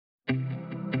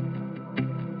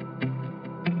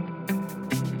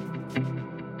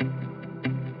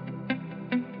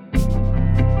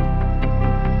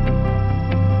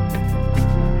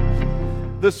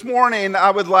This morning, I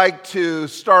would like to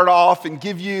start off and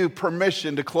give you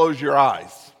permission to close your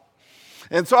eyes.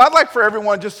 And so I'd like for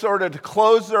everyone just sort of to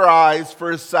close their eyes for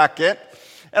a second,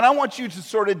 and I want you to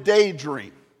sort of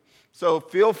daydream. So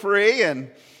feel free,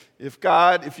 and if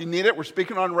you need it, we're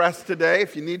speaking on rest today.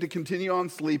 If you need to continue on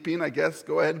sleeping, I guess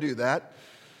go ahead and do that.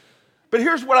 But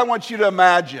here's what I want you to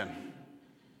imagine.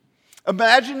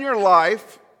 Imagine your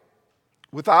life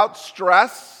without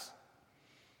stress,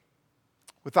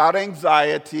 without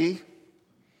anxiety,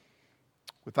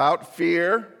 without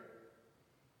fear,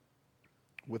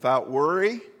 without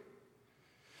worry.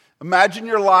 Imagine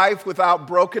your life without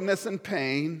brokenness and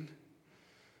pain.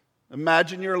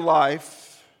 Imagine your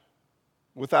life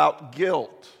without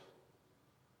guilt.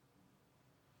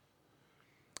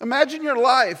 Imagine your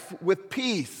life with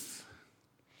peace,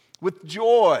 with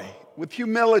joy, with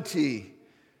humility,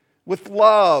 with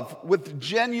love, with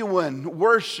genuine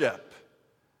worship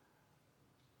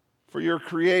for your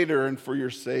Creator and for your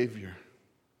Savior.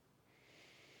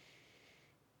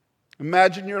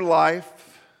 Imagine your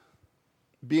life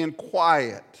being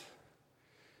quiet,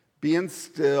 being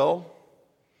still,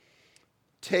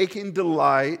 taking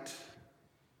delight,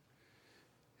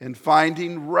 and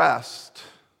finding rest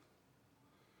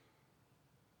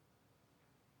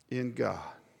in God.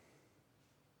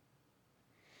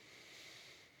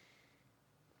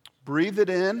 Breathe it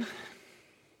in.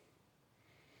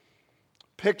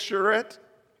 Picture it,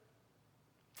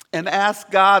 and ask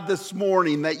God this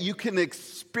morning that you can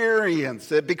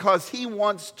experience it because He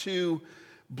wants to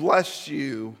bless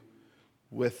you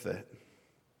with it.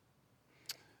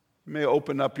 You may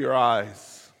open up your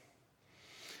eyes.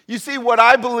 You see, what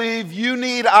I believe you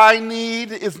need, I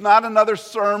need, is not another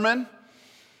sermon,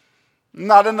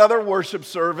 not another worship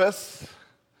service,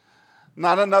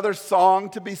 not another song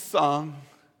to be sung.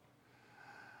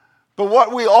 But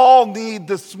what we all need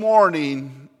this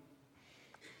morning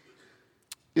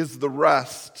is the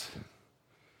rest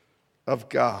of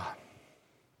God.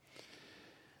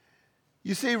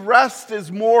 You see, rest is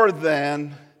more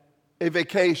than a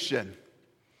vacation.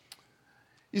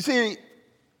 You see,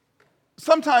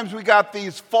 sometimes we got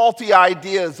these faulty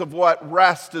ideas of what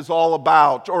rest is all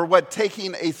about or what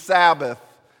taking a Sabbath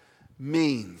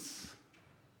means.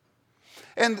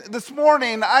 And this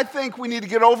morning, I think we need to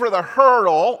get over the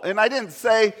hurdle, and I didn't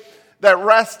say that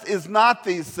rest is not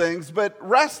these things, but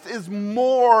rest is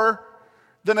more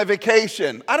than a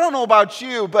vacation. I don't know about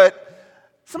you, but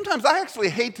sometimes I actually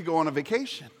hate to go on a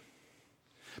vacation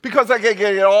because I get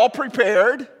it all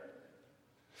prepared,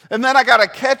 and then I got to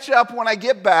catch up when I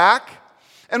get back.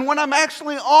 And when I'm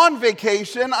actually on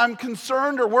vacation, I'm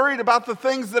concerned or worried about the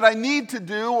things that I need to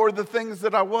do or the things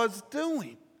that I was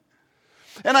doing.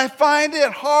 And I find it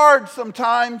hard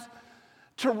sometimes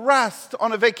to rest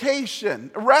on a vacation.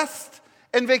 Rest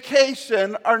and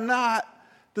vacation are not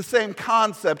the same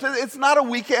concept. It's not a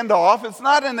weekend off. It's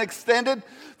not an extended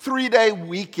 3-day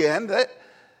weekend. That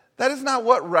is not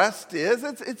what rest is.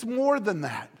 It's more than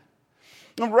that.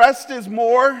 And rest is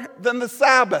more than the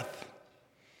Sabbath.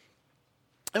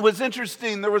 It was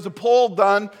interesting. There was a poll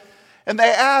done, and they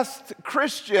asked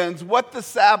Christians what the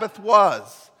Sabbath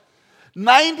was.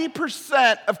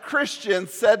 90% of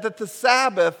Christians said that the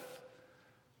Sabbath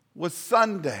was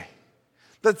Sunday.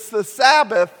 That the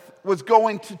Sabbath was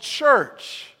going to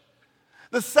church.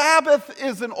 The Sabbath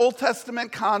is an Old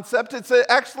Testament concept. It's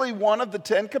actually one of the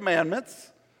 10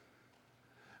 Commandments.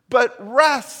 But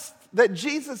rest that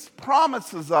Jesus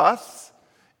promises us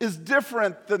is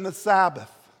different than the Sabbath.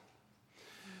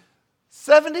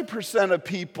 70% of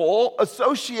people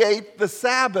associate the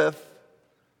Sabbath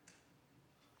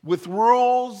with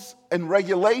rules and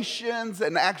regulations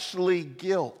and actually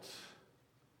guilt.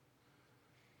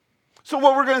 So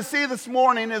what we're going to see this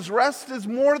morning is rest is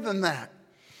more than that.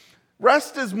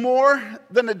 Rest is more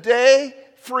than a day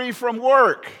free from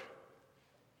work.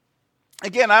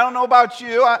 Again, I don't know about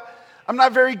you. I'm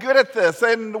not very good at this.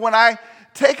 And when I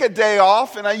take a day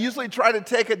off, and I usually try to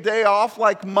take a day off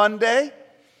like Monday,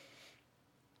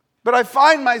 but I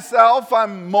find myself,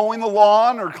 I'm mowing the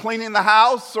lawn or cleaning the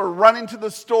house or running to the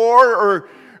store, or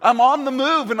I'm on the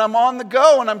move and I'm on the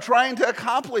go and I'm trying to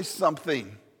accomplish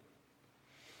something.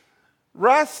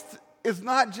 Rest is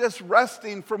not just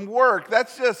resting from work.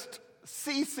 That's just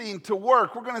ceasing to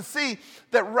work. We're going to see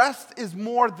that rest is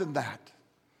more than that.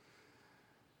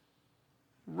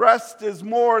 Rest is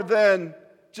more than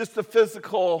just a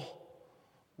physical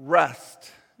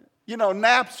rest. You know,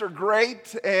 naps are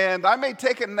great, and I may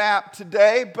take a nap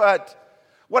today, but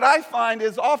what I find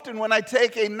is often when I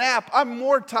take a nap, I'm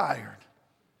more tired.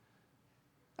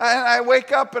 And I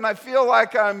wake up and I feel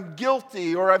like I'm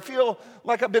guilty, or I feel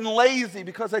like I've been lazy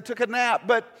because I took a nap.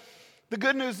 But The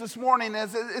good news this morning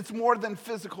is it's more than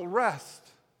physical rest.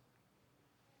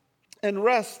 And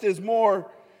rest is more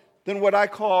than what I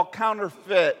call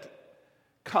counterfeit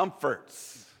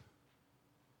comforts.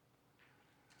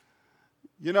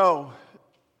 You know,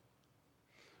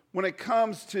 when it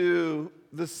comes to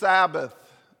the Sabbath,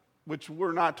 which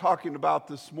we're not talking about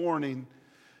this morning,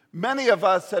 many of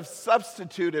us have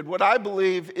substituted what I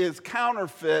believe is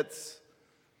counterfeits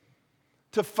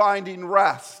to finding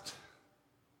rest.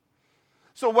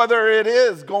 So whether it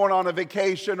is going on a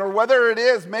vacation or whether it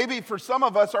is, maybe for some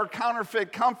of us, our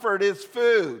counterfeit comfort is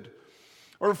food.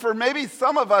 Or for maybe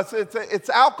some of us, it's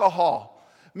alcohol.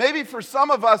 Maybe for some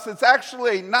of us, it's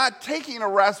actually not taking a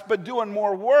rest, but doing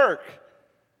more work.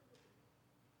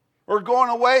 Or going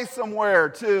away somewhere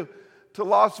to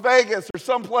Las Vegas or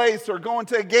someplace, or going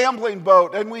to a gambling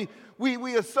boat. And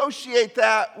we associate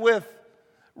that with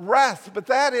rest, but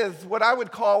that is what I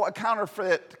would call a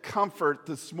counterfeit comfort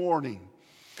this morning.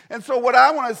 And so what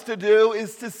I want us to do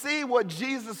is to see what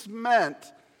Jesus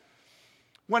meant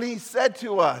when he said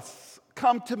to us,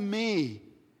 "Come to me,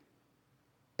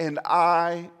 and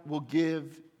I will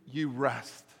give you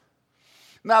rest."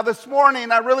 Now this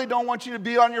morning, I really don't want you to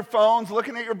be on your phones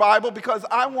looking at your Bible, because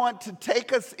I want to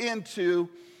take us into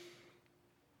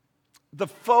the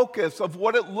focus of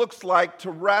what it looks like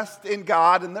to rest in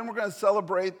God, and then we're going to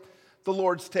celebrate the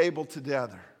Lord's table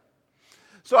together.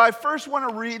 So I first want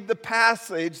to read the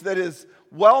passage that is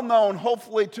well known,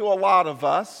 hopefully, to a lot of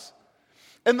us.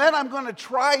 And then I'm going to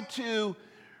try to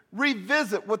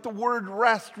revisit what the word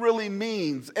rest really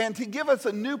means and to give us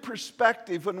a new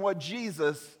perspective on what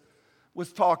Jesus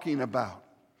was talking about.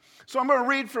 So I'm going to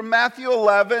read from Matthew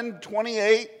 11,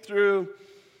 28 through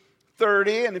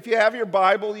 30. And if you have your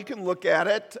Bible, you can look at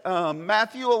it.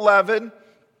 Matthew 11,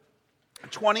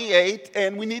 28,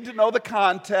 and we need to know the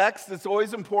context. It's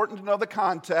always important to know the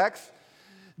context.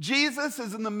 Jesus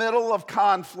is in the middle of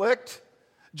conflict.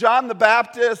 John the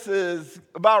Baptist is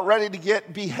about ready to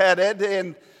get beheaded,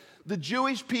 and the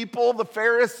Jewish people, the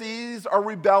Pharisees, are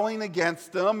rebelling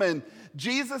against him, and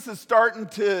Jesus is starting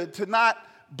to not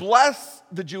bless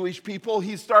the Jewish people.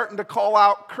 He's starting to call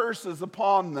out curses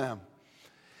upon them.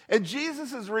 And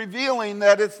Jesus is revealing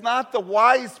that it's not the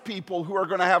wise people who are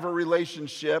going to have a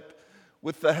relationship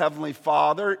with the Heavenly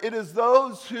Father. It is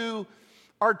those who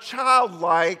are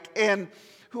childlike and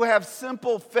who have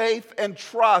simple faith and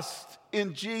trust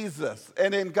in Jesus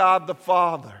and in God the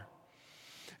Father.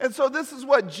 And so this is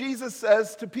what Jesus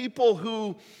says to people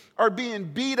who are being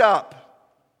beat up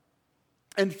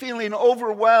and feeling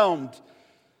overwhelmed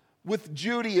with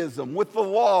Judaism, with the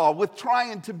law, with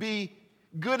trying to be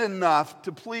good enough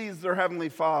to please their Heavenly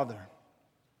Father.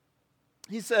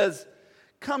 He says,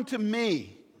 "Come to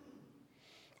me,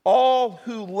 all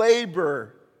who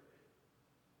labor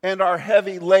and are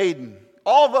heavy laden."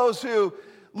 All those who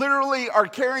literally are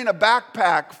carrying a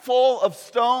backpack full of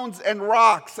stones and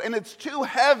rocks, and it's too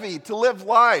heavy to live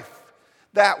life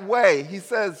that way. He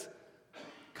says,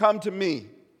 "Come to me,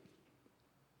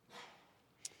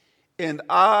 and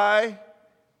I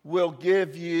will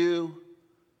give you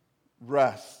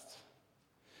rest."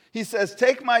 He says,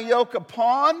 "Take my yoke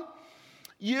upon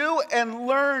you and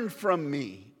learn from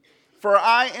me. For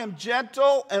I am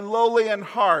gentle and lowly in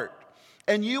heart,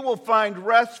 and you will find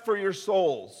rest for your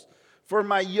souls. For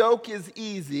my yoke is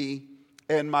easy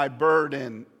and my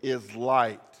burden is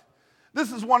light."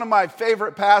 This is one of my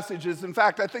favorite passages. In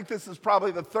fact, I think this is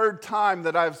probably the third time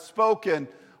that I've spoken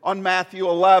on Matthew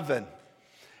 11.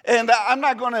 And I'm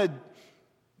not going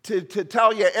to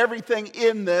tell you everything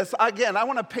in this. Again, I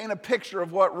want to paint a picture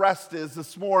of what rest is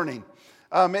this morning.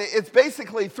 It's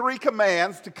basically 3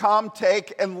 commands: to come,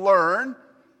 take, and learn.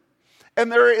 And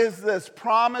there is this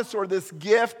promise or this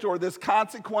gift or this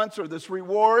consequence or this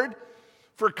reward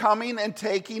for coming and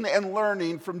taking and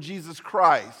learning from Jesus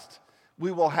Christ.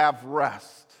 We will have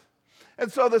rest.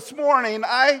 And so this morning,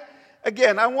 I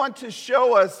want to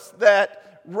show us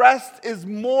that rest is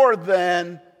more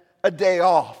than a day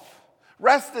off.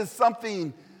 Rest is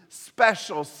something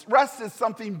special. Rest is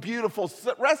something beautiful.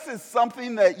 Rest is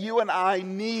something that you and I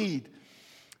need.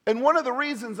 And one of the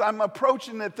reasons I'm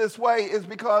approaching it this way is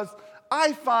because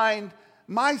I find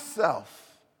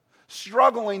myself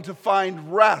struggling to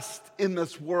find rest in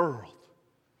this world.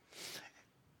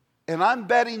 And I'm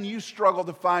betting you struggle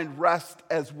to find rest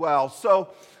as well.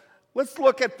 So let's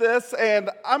look at this, and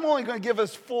I'm only going to give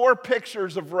us 4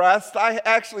 pictures of rest. I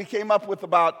actually came up with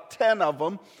about 10 of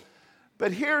them.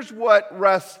 But here's what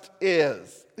rest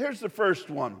is. Here's the first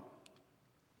one.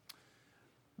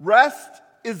 Rest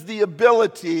is the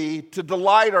ability to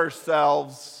delight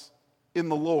ourselves in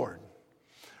the Lord.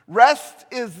 Rest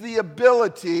is the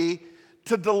ability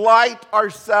to delight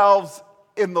ourselves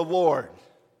in the Lord.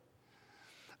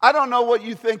 I don't know what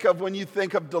you think of when you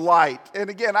think of delight. And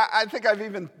again, I think I've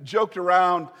even joked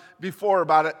around before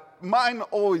about it. Mine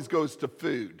always goes to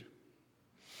food.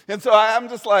 And so I'm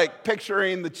just like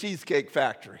picturing the Cheesecake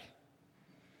Factory.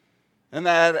 And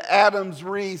that Adams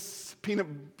Reese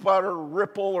peanut butter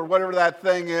ripple or whatever that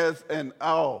thing is. And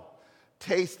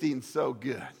tasting so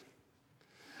good.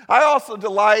 I also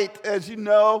delight, as you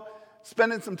know,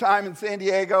 spending some time in San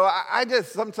Diego. I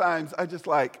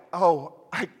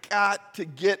got to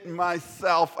get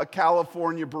myself a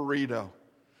California burrito.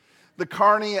 The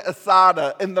carne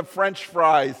asada and the French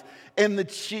fries and the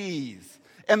cheese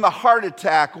and the heart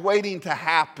attack waiting to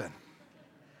happen.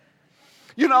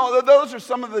 You know, those are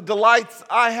some of the delights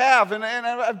I have, and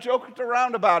I've joked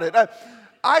around about it.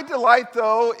 I delight,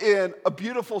 though, in a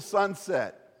beautiful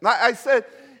sunset. I said,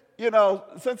 you know,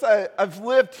 since I've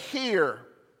lived here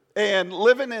and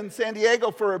living in San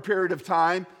Diego for a period of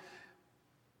time,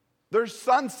 there's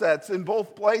sunsets in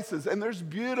both places, and there's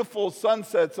beautiful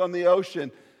sunsets on the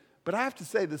ocean. But I have to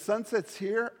say, the sunsets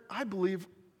here, I believe,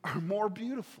 are more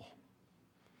beautiful.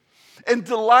 And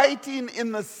delighting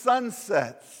in the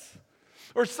sunsets,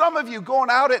 or some of you going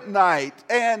out at night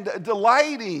and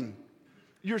delighting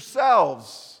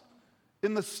yourselves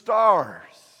in the stars,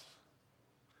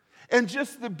 and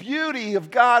just the beauty of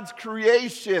God's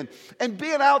creation, and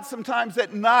being out sometimes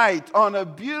at night on a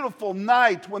beautiful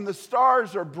night when the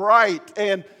stars are bright,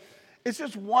 and it's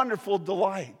just wonderful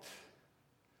delight.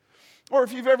 Or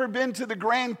if you've ever been to the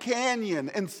Grand Canyon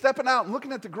and stepping out and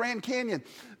looking at the Grand Canyon,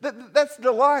 that's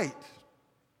delight.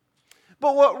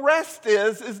 But what rest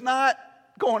is not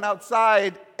going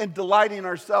outside and delighting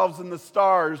ourselves in the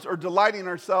stars or delighting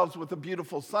ourselves with a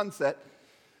beautiful sunset.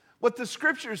 What the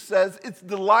scripture says, it's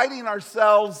delighting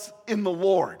ourselves in the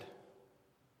Lord.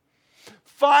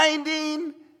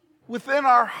 Finding within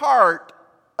our heart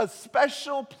a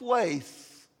special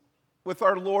place with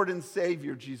our Lord and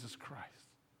Savior, Jesus Christ.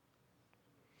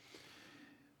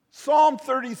 Psalm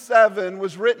 37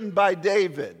 was written by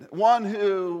David, one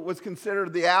who was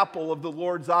considered the apple of the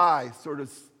Lord's eye, sort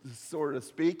of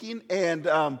speaking.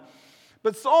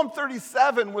 But Psalm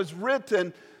 37 was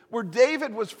written where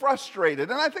David was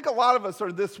frustrated. And I think a lot of us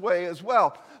are this way as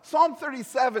well. Psalm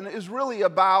 37 is really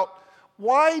about,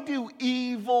 why do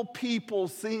evil people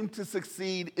seem to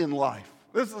succeed in life?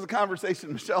 This is a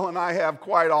conversation Michelle and I have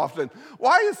quite often.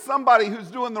 Why is somebody who's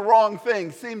doing the wrong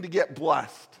thing seem to get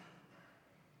blessed?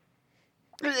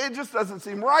 It just doesn't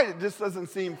seem right. It just doesn't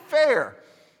seem fair.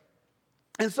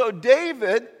 And so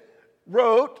David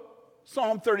wrote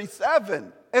Psalm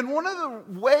 37. And one of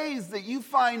the ways that you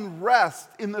find rest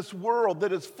in this world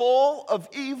that is full of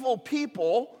evil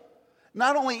people,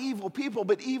 not only evil people,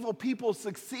 but evil people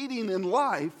succeeding in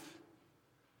life,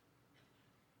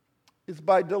 is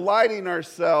by delighting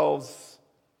ourselves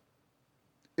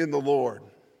in the Lord.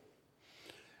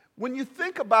 When you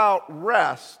think about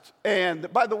rest,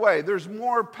 and by the way, there's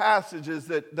more passages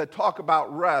that talk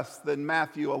about rest than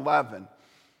Matthew 11.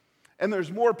 And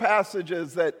there's more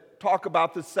passages that talk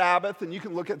about the Sabbath, and you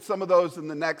can look at some of those in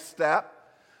the next step.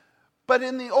 But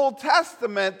in the Old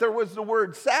Testament, there was the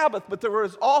word Sabbath, but there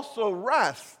was also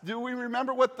rest. Do we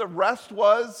remember what the rest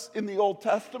was in the Old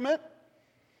Testament?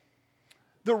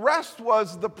 The rest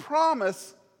was the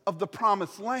promise of the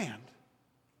promised land.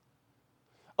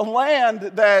 A land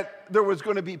that there was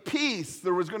going to be peace,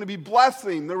 there was going to be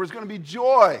blessing, there was going to be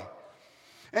joy.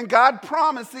 And God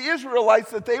promised the Israelites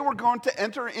that they were going to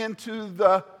enter into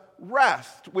the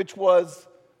rest, which was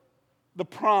the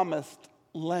promised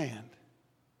land.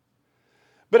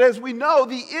 But as we know,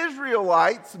 the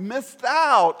Israelites missed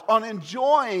out on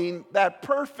enjoying that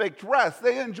perfect rest.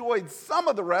 They enjoyed some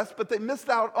of the rest, but they missed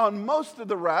out on most of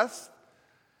the rest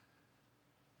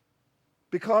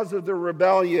because of their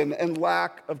rebellion and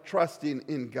lack of trusting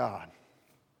in God.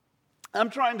 I'm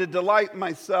trying to delight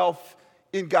myself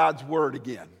in God's word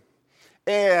again.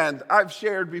 And I've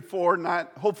shared before,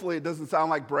 hopefully it doesn't sound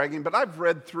like bragging, but I've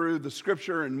read through the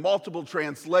scripture in multiple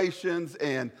translations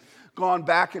and gone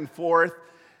back and forth.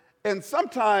 And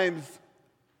sometimes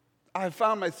I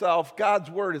found myself,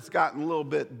 God's word has gotten a little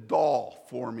bit dull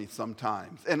for me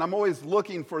sometimes. And I'm always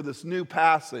looking for this new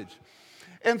passage.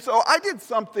 And so I did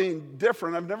something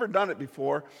different. I've never done it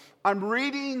before. I'm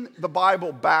reading the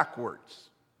Bible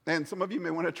backwards. And some of you may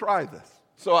want to try this.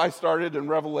 So I started in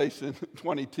Revelation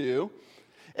 22.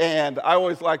 And I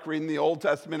always like reading the Old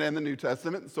Testament and the New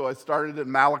Testament. So I started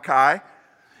in Malachi.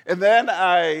 And then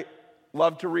I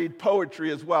love to read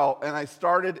poetry as well. And I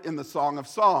started in the Song of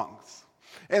Songs.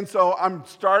 And so I'm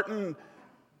starting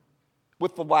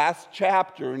with the last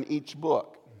chapter in each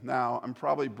book. Now, I'm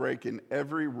probably breaking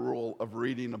every rule of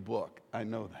reading a book. I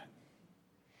know that.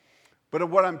 But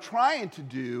what I'm trying to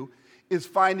do is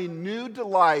finding new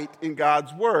delight in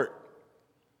God's Word.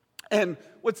 And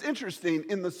what's interesting,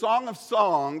 in the Song of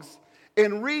Songs,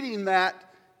 in reading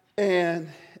that and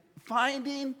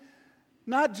finding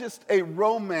not just a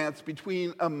romance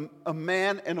between a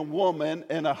man and a woman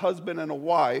and a husband and a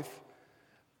wife,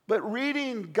 but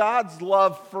reading God's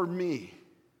love for me.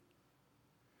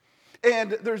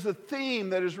 And there's a theme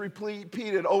that is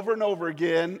repeated over and over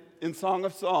again in Song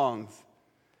of Songs.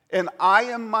 And I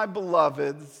am my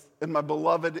beloved's, and my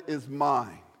beloved is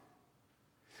mine.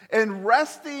 And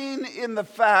resting in the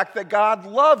fact that God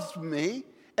loves me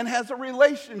and has a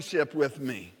relationship with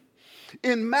me.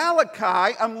 In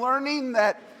Malachi, I'm learning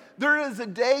that there is a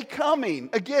day coming.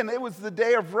 Again, it was the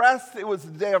day of rest, it was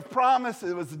the day of promise,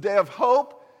 it was the day of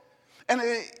hope. And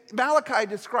Malachi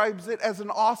describes it as an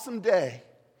awesome day.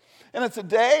 And it's a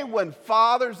day when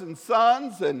fathers and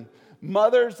sons and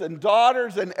mothers and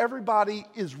daughters and everybody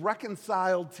is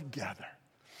reconciled together.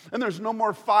 And there's no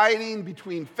more fighting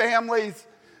between families.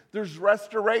 There's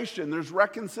restoration. There's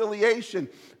reconciliation.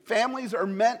 Families are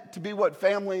meant to be what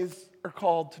families are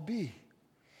called to be.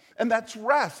 And that's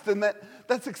rest. And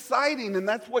that's exciting. And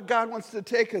that's what God wants to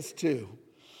take us to.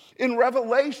 In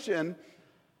Revelation,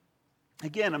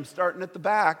 again, I'm starting at the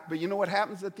back, but you know what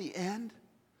happens at the end?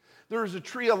 There is a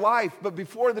tree of life, but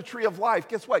before the tree of life,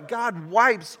 guess what? God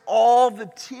wipes all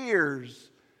the tears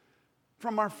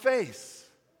from our face.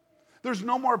 There's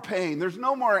no more pain. There's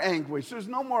no more anguish. There's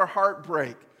no more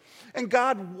heartbreak. And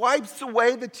God wipes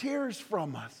away the tears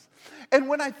from us. And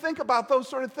when I think about those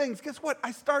sort of things, guess what?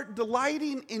 I start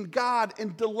delighting in God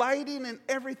and delighting in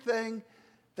everything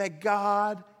that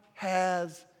God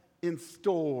has in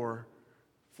store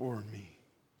for me.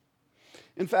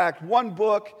 In fact, one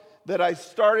book that I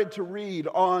started to read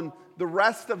on the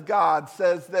rest of God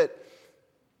says that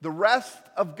the rest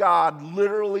of God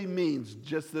literally means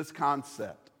just this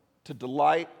concept, to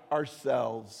delight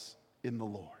ourselves in the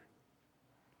Lord.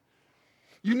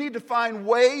 You need to find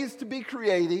ways to be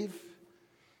creative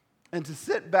and to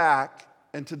sit back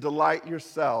and to delight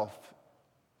yourself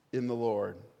in the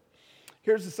Lord.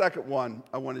 Here's the second one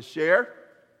I want to share.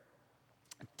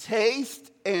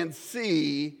 Taste and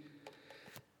see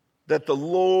that the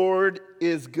Lord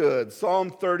is good.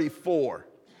 Psalm 34.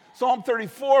 Psalm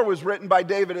 34 was written by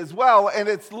David as well, and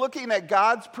it's looking at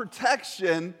God's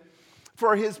protection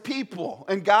for his people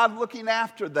and God looking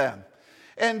after them.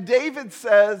 And David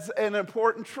says an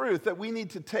important truth that we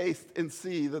need to taste and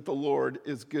see that the Lord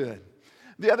is good.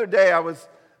 The other day I was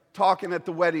talking at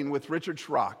the wedding with Richard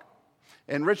Schrock,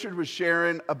 and Richard was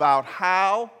sharing about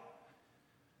how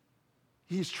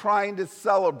he's trying to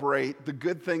celebrate the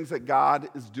good things that God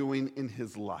is doing in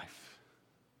his life.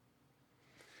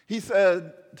 He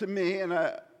said to me,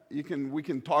 and we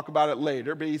can talk about it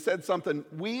later, but he said something,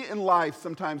 we in life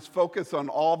sometimes focus on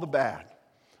all the bad.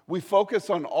 We focus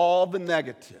on all the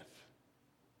negative.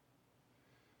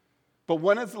 But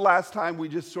when is the last time we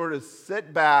just sort of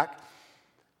sit back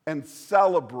and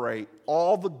celebrate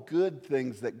all the good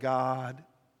things that God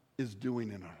is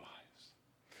doing in our lives?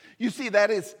 You see, that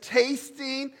is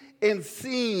tasting and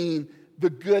seeing the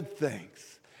good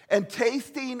things. And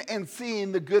tasting and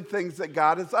seeing the good things that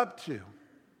God is up to.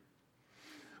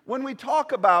 When we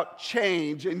talk about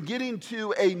change and getting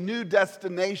to a new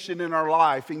destination in our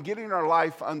life and getting our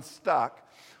life unstuck,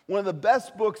 one of the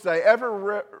best books I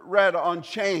ever read on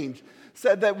change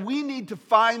said that we need to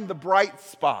find the bright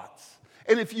spots.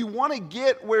 And if you want to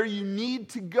get where you need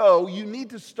to go, you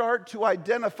need to start to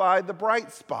identify the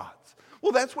bright spots.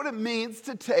 Well, that's what it means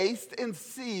to taste and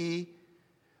see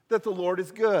that the Lord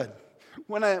is good.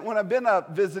 When I've been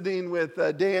up visiting with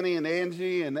Danny and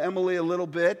Angie and Emily a little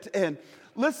bit and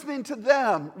listening to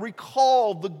them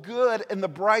recall the good and the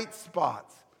bright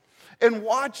spots, and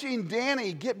watching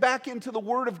Danny get back into the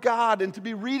Word of God and to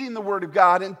be reading the Word of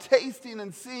God and tasting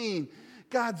and seeing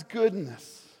God's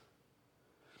goodness.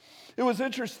 It was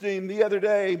interesting the other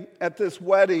day at this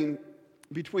wedding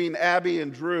between Abby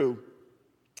and Drew.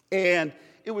 And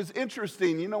it was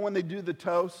interesting, you know, when they do the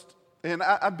toast. And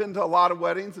I've been to a lot of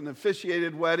weddings and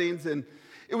officiated weddings. And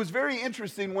it was very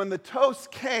interesting when the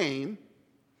toast came.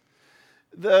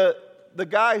 The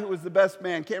guy who was the best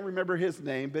man, can't remember his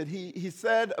name, but he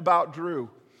said about Drew,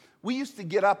 we used to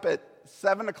get up at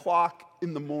 7 o'clock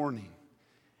in the morning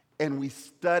and we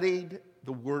studied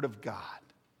the Word of God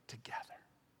together.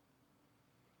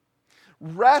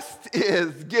 Rest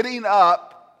is getting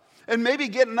up and maybe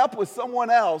getting up with someone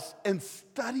else and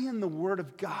studying the Word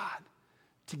of God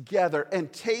together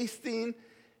and tasting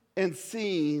and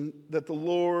seeing that the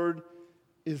Lord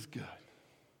is good.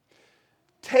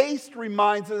 taste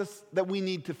reminds us that we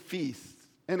need to feast.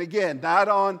 And again, not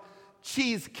on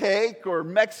cheesecake or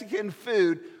Mexican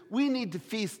food. We need to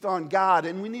feast on God,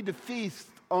 and we need to feast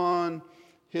on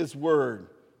His Word.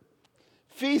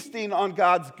 Feasting on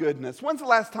God's goodness. When's the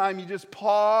last time you just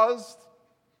paused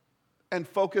and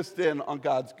focused in on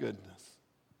God's goodness?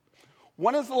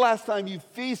 When is the last time you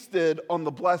feasted on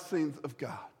the blessings of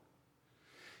God?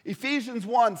 Ephesians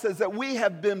 1 says that we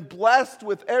have been blessed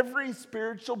with every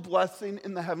spiritual blessing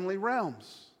in the heavenly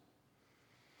realms.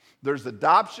 There's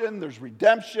adoption, there's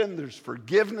redemption, there's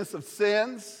forgiveness of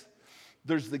sins,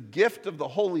 there's the gift of the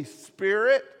Holy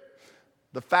Spirit,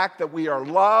 the fact that we are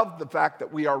loved, the fact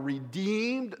that we are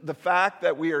redeemed, the fact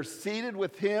that we are seated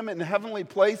with Him in heavenly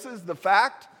places, the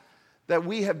fact that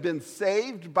we have been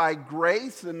saved by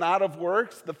grace and not of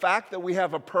works, the fact that we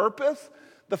have a purpose,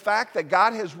 the fact that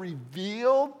God has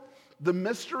revealed the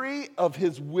mystery of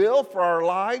His will for our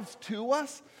lives to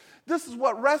us. This is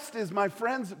what rest is, my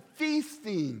friends,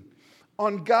 feasting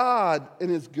on God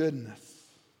and His goodness.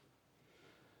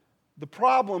 The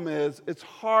problem is, it's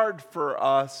hard for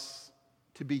us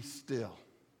to be still.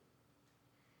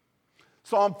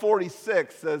 Psalm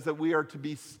 46 says that we are to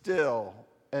be still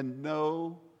and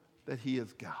know that He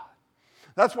is God.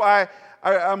 That's why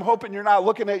I'm hoping you're not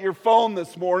looking at your phone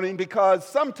this morning, because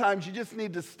sometimes you just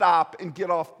need to stop and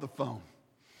get off the phone.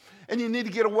 And you need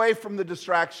to get away from the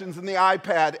distractions and the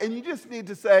iPad. And you just need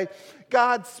to say,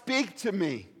 God, speak to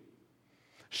me.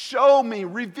 Show me,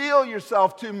 reveal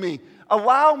yourself to me.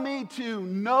 Allow me to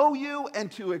know you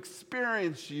and to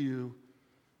experience you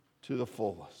to the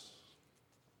fullest.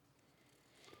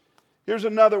 Here's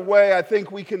another way I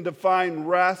think we can define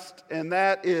rest, and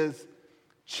that is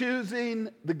choosing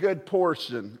the good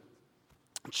portion.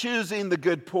 Choosing the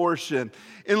good portion.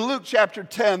 In Luke chapter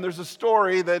 10, there's a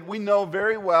story that we know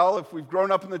very well if we've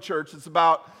grown up in the church. It's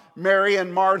about Mary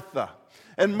and Martha.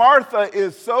 And Martha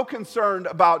is so concerned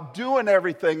about doing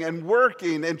everything and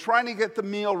working and trying to get the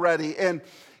meal ready. And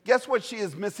guess what she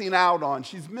is missing out on?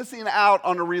 She's missing out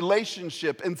on a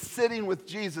relationship and sitting with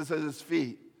Jesus at His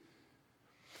feet.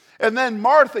 And then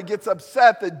Martha gets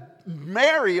upset that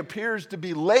Mary appears to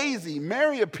be lazy.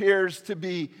 Mary appears to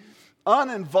be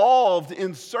uninvolved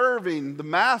in serving the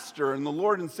Master and the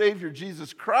Lord and Savior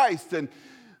Jesus Christ. And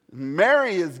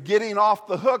Mary is getting off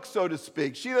the hook, so to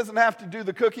speak. She doesn't have to do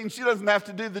the cooking. She doesn't have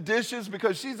to do the dishes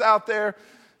because she's out there,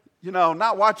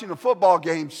 not watching a football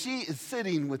game. She is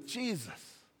sitting with Jesus.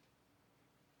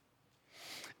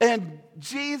 And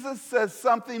Jesus says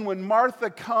something when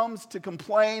Martha comes to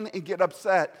complain and get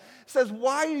upset. He says,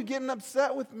 why are you getting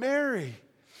upset with Mary?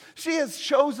 She has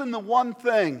chosen the one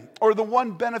thing, or the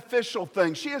one beneficial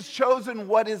thing. She has chosen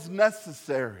what is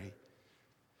necessary.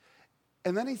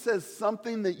 And then he says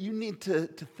something that you need to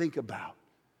think about.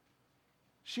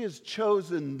 She has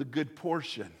chosen the good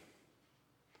portion.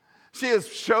 She has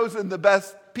chosen the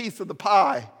best piece of the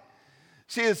pie.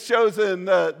 She has chosen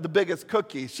the biggest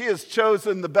cookie. She has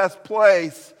chosen the best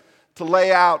place to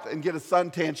lay out and get a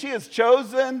suntan. She has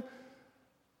chosen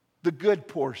the good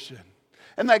portion.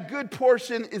 And that good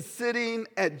portion is sitting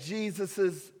at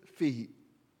Jesus' feet.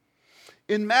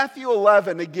 In Matthew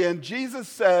 11, again, Jesus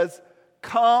says,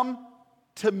 come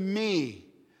to me.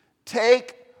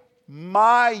 Take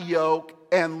my yoke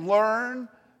and learn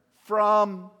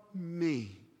from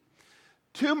me.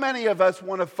 Too many of us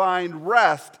want to find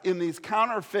rest in these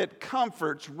counterfeit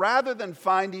comforts rather than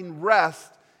finding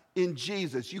rest in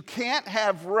Jesus. You can't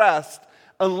have rest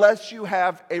unless you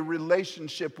have a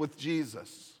relationship with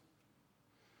Jesus.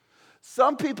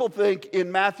 Some people think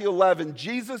in Matthew 11,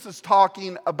 Jesus is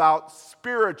talking about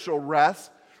spiritual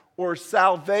rest or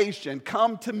salvation.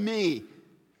 Come to me,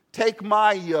 take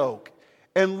my yoke,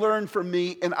 and learn from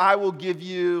me, and I will give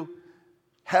you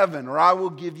heaven, or I will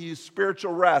give you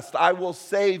spiritual rest. I will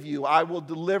save you. I will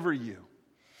deliver you.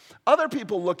 Other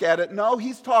people look at it, no,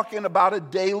 he's talking about a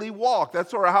daily walk.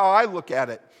 That's sort of how I look at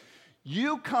it.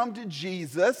 You come to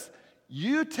Jesus,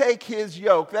 you take his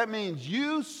yoke. That means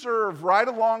you serve right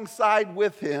alongside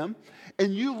with him,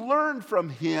 and you learn from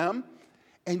him,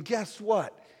 and guess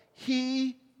what?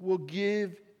 He will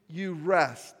give you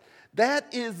rest.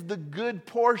 That is the good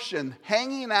portion,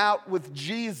 hanging out with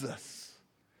Jesus.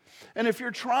 And if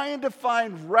you're trying to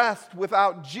find rest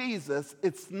without Jesus,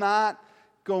 it's not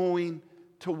going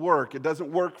to work. It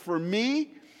doesn't work for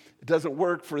me. It doesn't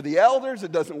work for the elders.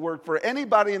 It doesn't work for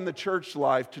anybody in the church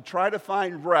life to try to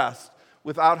find rest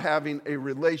without having a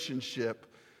relationship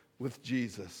with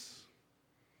Jesus.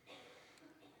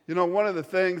 One of the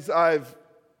things I've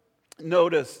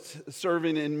noticed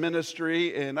serving in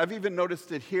ministry, and I've even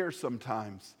noticed it here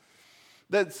sometimes,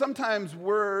 that sometimes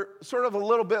we're sort of a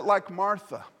little bit like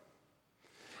Martha.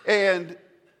 And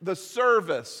the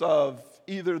service of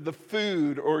either the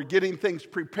food or getting things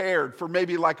prepared for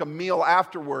maybe like a meal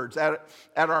afterwards at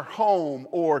our home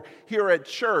or here at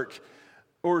church,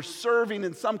 or serving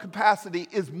in some capacity,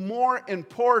 is more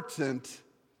important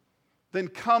than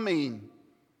coming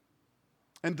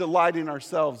and delighting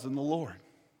ourselves in the Lord.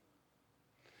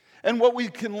 And what we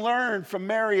can learn from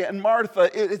Mary and Martha,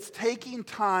 it's taking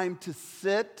time to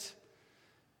sit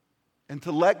and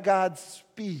to let God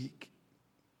speak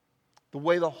the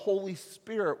way the Holy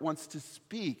Spirit wants to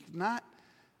speak, not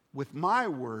with my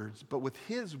words, but with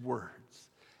His words,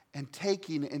 and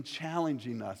taking and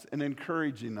challenging us and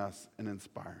encouraging us and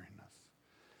inspiring us.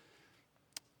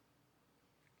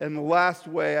 And the last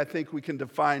way I think we can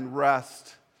define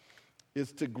rest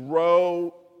is to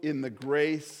grow in the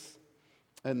grace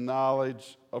and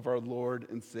knowledge of our Lord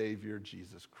and Savior,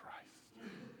 Jesus Christ.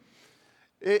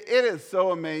 It is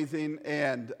so amazing,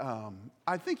 and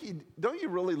I think, don't you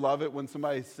really love it when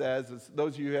somebody says,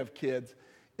 those of you who have kids,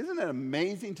 isn't it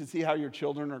amazing to see how your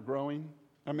children are growing?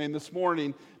 I mean, this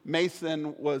morning,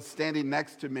 Mason was standing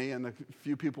next to me, and a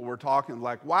few people were talking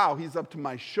like, wow, he's up to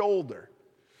my shoulder.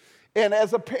 And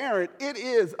as a parent, it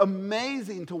is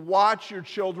amazing to watch your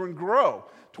children grow,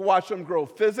 to watch them grow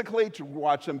physically, to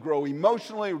watch them grow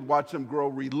emotionally, to watch them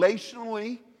grow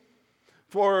relationally,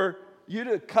 for you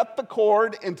to cut the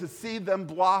cord and to see them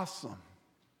blossom.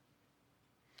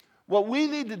 What we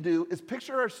need to do is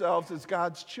picture ourselves as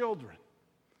God's children.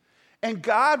 And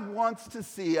God wants to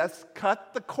see us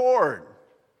cut the cord.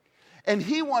 And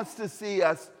He wants to see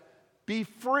us be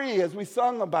free, as we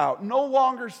sung about, no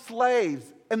longer slaves.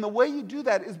 And the way you do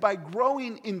that is by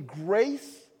growing in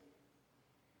grace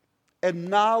and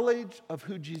knowledge of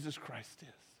who Jesus Christ is.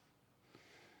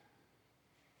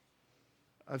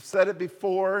 I've said it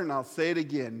before, and I'll say it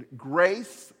again.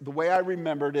 Grace, the way I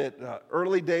remembered it,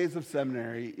 early days of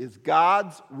seminary, is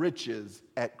God's riches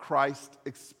at Christ's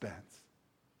expense.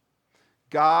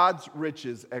 God's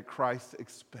riches at Christ's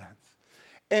expense.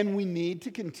 And we need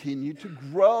to continue to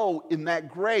grow in that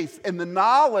grace and the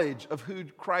knowledge of who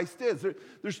Christ is.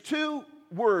 There's two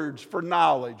words for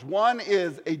knowledge. One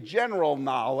is a general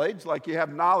knowledge, like you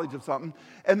have knowledge of something.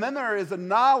 And then there is a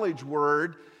knowledge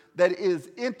word that is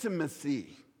intimacy,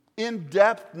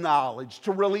 in-depth knowledge,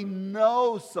 to really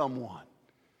know someone.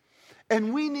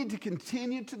 And we need to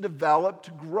continue to develop,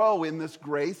 to grow in this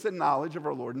grace and knowledge of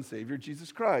our Lord and Savior,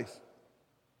 Jesus Christ.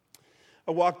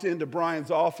 I walked into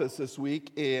Brian's office this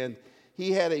week, and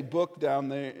he had a book down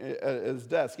there at his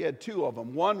desk. He had two of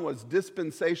them. One was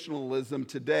Dispensationalism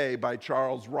Today by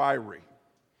Charles Ryrie.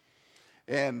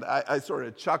 And I sort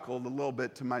of chuckled a little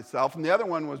bit to myself. And the other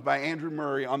one was by Andrew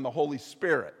Murray on the Holy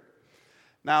Spirit.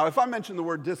 Now, if I mention the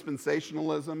word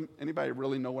dispensationalism, anybody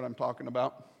really know what I'm talking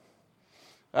about?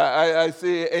 I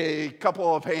see a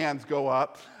couple of hands go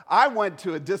up. I went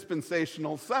to a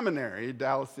dispensational seminary,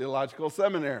 Dallas Theological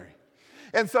Seminary.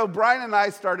 And so Brian and I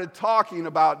started talking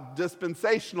about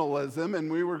dispensationalism,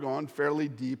 and we were going fairly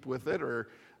deep with it, or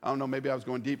I don't know, maybe I was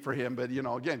going deep for him, but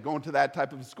again, going to that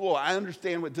type of school. I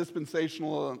understand what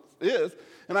dispensational is,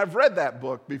 and I've read that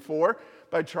book before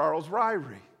by Charles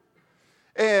Ryrie.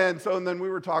 And then we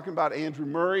were talking about Andrew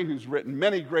Murray, who's written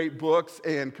many great books,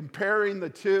 and comparing the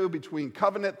two between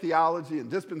covenant theology and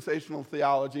dispensational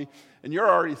theology. And you're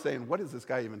already saying, what is this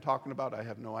guy even talking about? I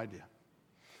have no idea.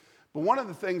 But one of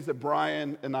the things that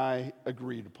Brian and I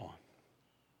agreed upon,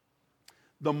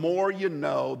 the more you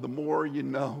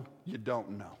know you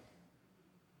don't know.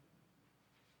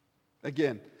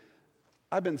 Again,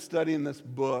 I've been studying this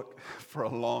book for a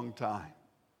long time.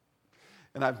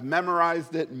 And I've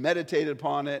memorized it, meditated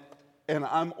upon it, and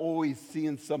I'm always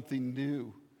seeing something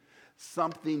new,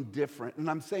 something different. And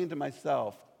I'm saying to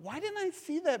myself, why didn't I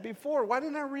see that before? Why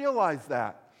didn't I realize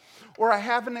that? Or I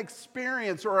have an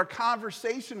experience or a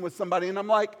conversation with somebody, and I'm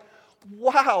like,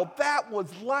 wow, that was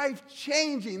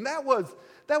life-changing. That was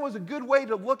a good way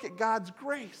to look at God's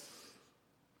grace.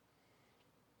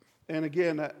 And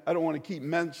again, I don't want to keep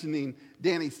mentioning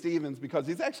Danny Stevens because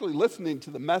he's actually listening to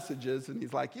the messages, and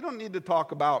he's like, you don't need to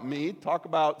talk about me. Talk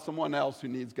about someone else who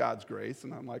needs God's grace.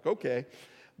 And I'm like, okay.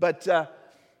 But,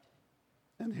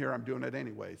 and here I'm doing it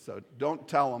anyway, so don't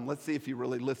tell him. Let's see if he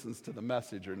really listens to the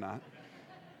message or not.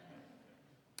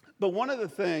 But one of the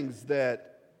things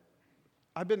that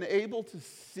I've been able to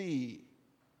see,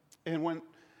 and when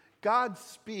God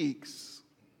speaks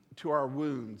to our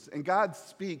wounds, and God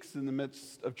speaks in the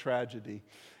midst of tragedy,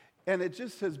 and it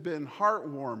just has been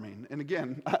heartwarming. And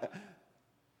again,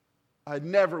 I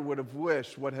never would have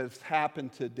wished what has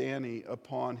happened to Danny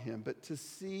upon him, but to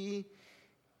see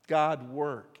God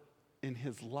work in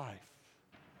his life.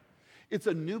 It's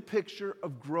a new picture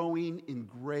of growing in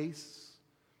grace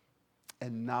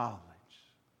and knowledge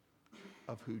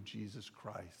of who Jesus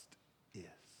Christ is.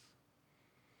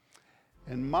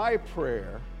 And my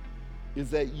prayer is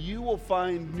that you will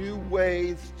find new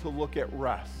ways to look at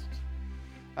rest.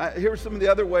 Here are some of the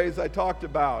other ways I talked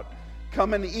about.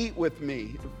 Come and eat with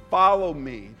me. Follow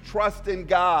me. Trust in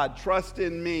God. Trust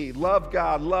in me. Love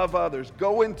God. Love others.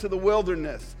 Go into the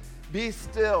wilderness. Be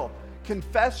still.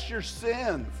 Confess your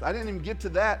sins. I didn't even get to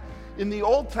that. In the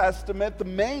Old Testament, the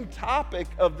main topic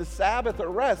of the Sabbath or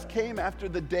rest came after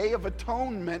the Day of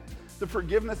Atonement, the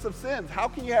forgiveness of sins. How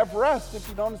can you have rest if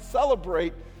you don't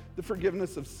celebrate the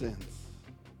forgiveness of sins?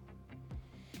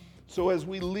 So as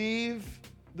we leave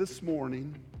this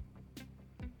morning,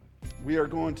 we are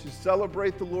going to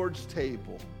celebrate the Lord's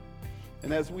table.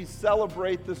 And as we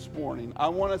celebrate this morning, I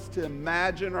want us to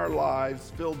imagine our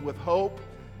lives filled with hope,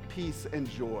 peace, and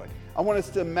joy. I want us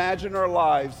to imagine our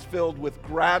lives filled with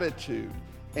gratitude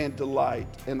and delight.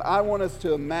 And I want us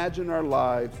to imagine our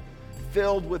lives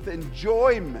filled with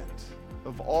enjoyment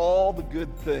of all the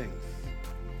good things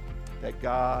that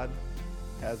God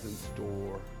has in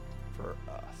store for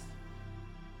us.